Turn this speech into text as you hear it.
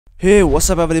Hey, what's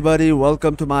up everybody,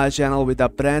 welcome to my channel with a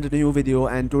brand new video.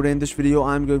 And today in this video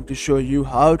I'm going to show you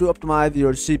how to optimize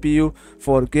your CPU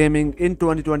for gaming in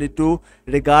 2022.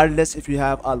 Regardless if you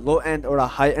have a low-end or a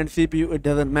high-end CPU, it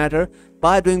doesn't matter.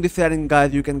 By doing this setting,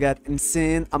 guys, you can get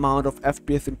insane amount of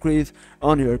FPS increase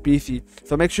on your PC.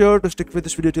 So make sure to stick with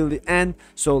this video till the end.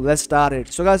 So let's start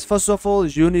it. So guys, first of all,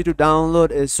 you need to download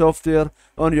a software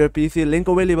on your PC. Link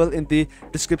available in the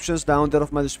descriptions down there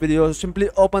of my this video. Simply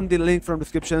open the link from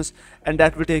descriptions and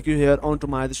that will take you here onto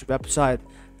my this website.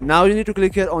 Now you need to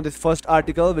click here on this first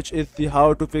article, which is the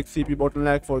how to fix CPU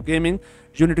bottleneck for gaming.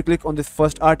 You need to click on this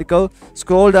first article,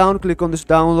 scroll down, click on this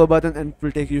download button, and it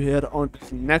will take you here onto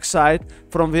the next site.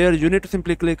 From where you need to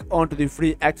simply click onto the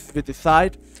free access with the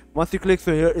site. Once you click,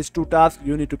 so here is two tasks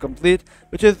you need to complete,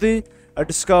 which is the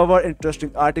discover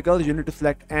interesting article. You need to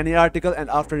select any article, and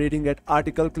after reading that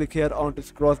article, click here on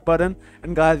this cross button,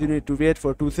 and guys, you need to wait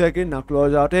for 2 seconds. Now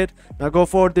close out it. Now go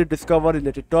for the discover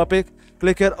related topic,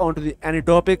 click here onto the any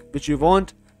topic which you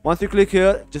want. Once you click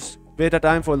here, just wait a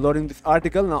time for loading this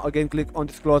article. Now again click on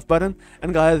this close button,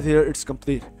 and guys, here it's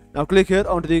complete. Now click here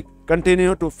onto the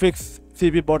continue to fix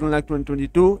CPU bottleneck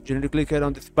 2022. You need to click here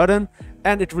on this button,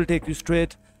 and it will take you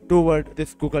straight toward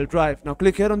this Google Drive. Now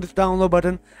click here on this download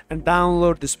button and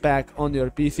download this pack on your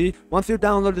PC. Once you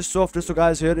download this software, so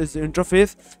guys, here is the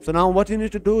interface. So now what you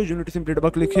need to do is you need to simply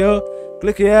double click here,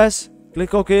 click yes,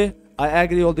 click OK, I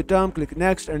agree all the time, click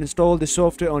next, and install the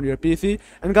software on your PC.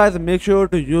 And guys, make sure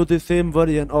to use the same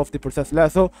version of the process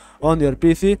lasso on your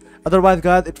PC, otherwise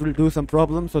guys it will do some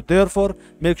problems. So therefore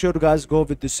make sure to guys go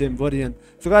with the same version.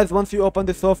 So guys, once you open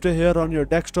the software here on your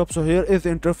desktop, so here is the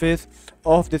interface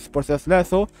of this process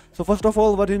lasso. So first of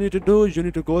all, what you need to do is you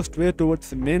need to go straight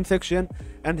towards the main section,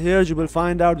 and here you will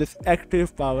find out this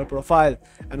active power profile.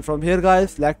 And from here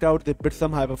guys, select out the bit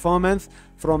some high performance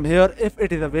from here if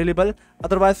it is available,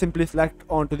 otherwise simply select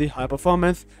onto the high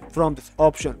performance from this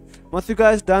option. Once you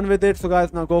guys done with it, so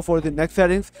guys, now go for the next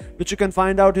settings, which you can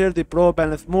find out here, the pro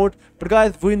balance mode. But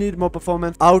guys, we need more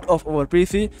performance out of our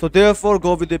PC, so therefore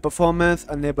go with the performance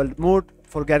enabled mode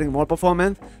for getting more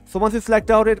performance. So once you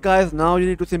select out it, guys, now you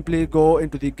need to simply go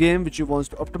into the game which you want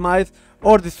to optimize,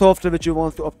 or the software which you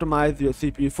want to optimize your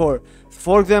CPU for. So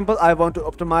for example, I want to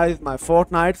optimize my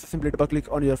Fortnite, so simply double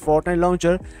click on your Fortnite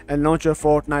launcher and launch your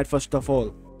Fortnite first of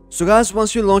all. So guys,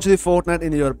 once you launch the Fortnite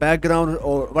in your background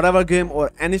or whatever game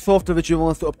or any software which you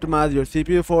want to optimize your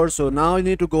CPU for, so now you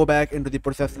need to go back into the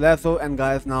process lasso, and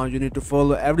guys, now you need to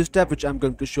follow every step which I'm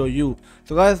going to show you.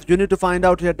 So guys, you need to find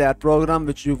out here that program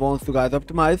which you want to guys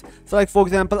optimize. So like for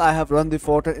example, I have run the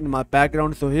Fortnite in my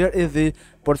background, so here is the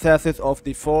processes of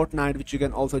the Fortnite, which you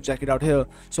can also check it out here.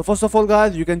 So first of all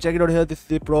guys, you can check it out here. This is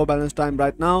the pro balance time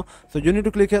right now. So you need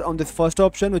to click here on this first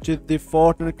option, which is the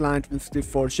Fortnite client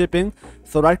for shipping.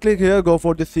 So right click here, go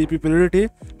for the CPU priority,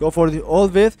 go for the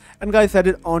always, and guys, set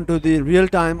it onto the real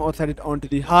time or set it onto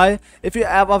the high. If you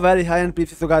have a very high end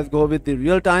PC, so guys, go with the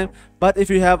real time. But if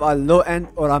you have a low end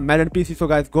or a mid end PC, so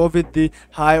guys, go with the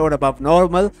high or above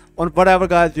normal. On whatever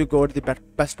guys, you go to the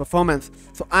best performance.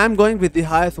 So I'm going with the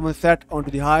high, so I'm going to set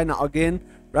onto the high. Now again,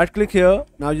 right click here.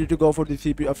 Now you need to go for the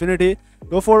CPU affinity,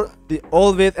 go for the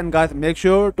always, and guys, make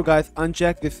sure to guys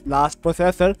uncheck this last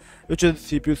processor, which is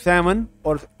CPU 7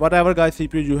 or whatever guys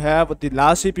CPU you have with the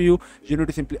last CPU. You need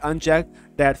to simply uncheck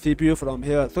that CPU from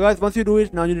here. So guys, once you do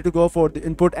it, now you need to go for the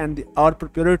input and the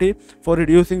output priority for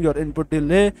reducing your input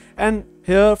delay, and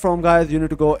here from guys, you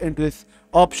need to go into this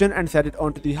option and set it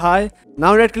onto the high.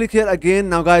 Now right click here again.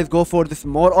 Now guys, go for this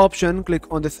more option, click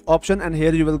on this option, and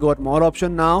here you will go at more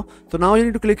option now. So now you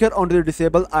need to click here onto the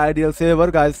disable ideal saver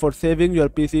guys for saving your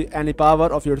PC any power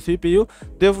of your CPU.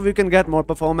 Therefore we can get more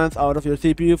performance out of your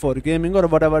CPU for gaming or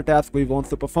whatever task we want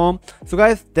to perform. So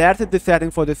guys, that's it, the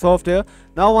setting for the software.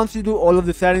 Now once you do all of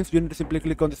the settings, you need to simply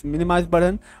click on this minimize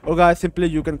button, or guys, simply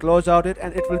you can close out it,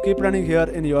 and it will keep running here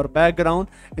in your background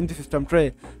in the system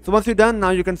tray. So once you're done,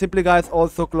 now you can simply guys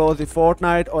also close the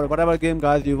Fortnite or whatever game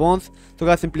guys you want. So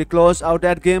guys, simply close out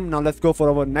that game. Now let's go for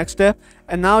our next step,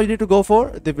 and now you need to go for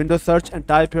the Windows search and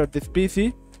type here this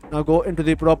PC. Now go into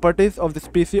the properties of this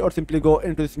PC, or simply go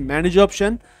into this manage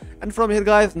option, and from here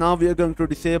guys, now we are going to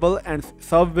disable and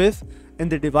service in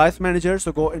the device manager.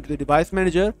 So go into the device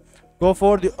manager, go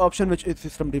for the option which is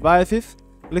system devices,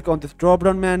 click on this drop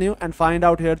down menu and find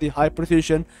out here the high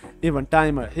precision event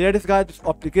timer. Here it is guys, this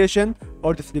application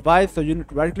or this device. So you need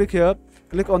to right click here,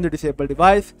 click on the disable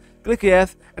device, click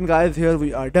yes, and guys, here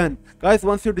we are done. Guys,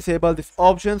 once you disable this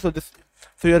option, so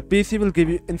your PC will give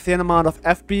you insane amount of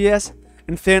FPS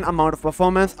insane amount of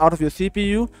performance out of your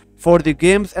CPU for the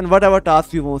games and whatever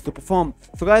tasks you want to perform.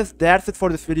 So guys, that's it for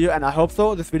this video, and I hope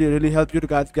so this video really helped you to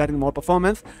guys getting more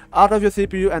performance out of your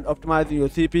CPU and optimizing your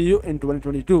CPU in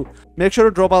 2022. Make sure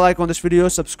to drop a like on this video,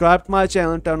 subscribe to my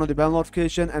channel, turn on the bell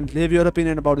notification, and leave your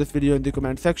opinion about this video in the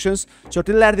comment sections. So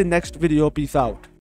till that, the next video, peace out.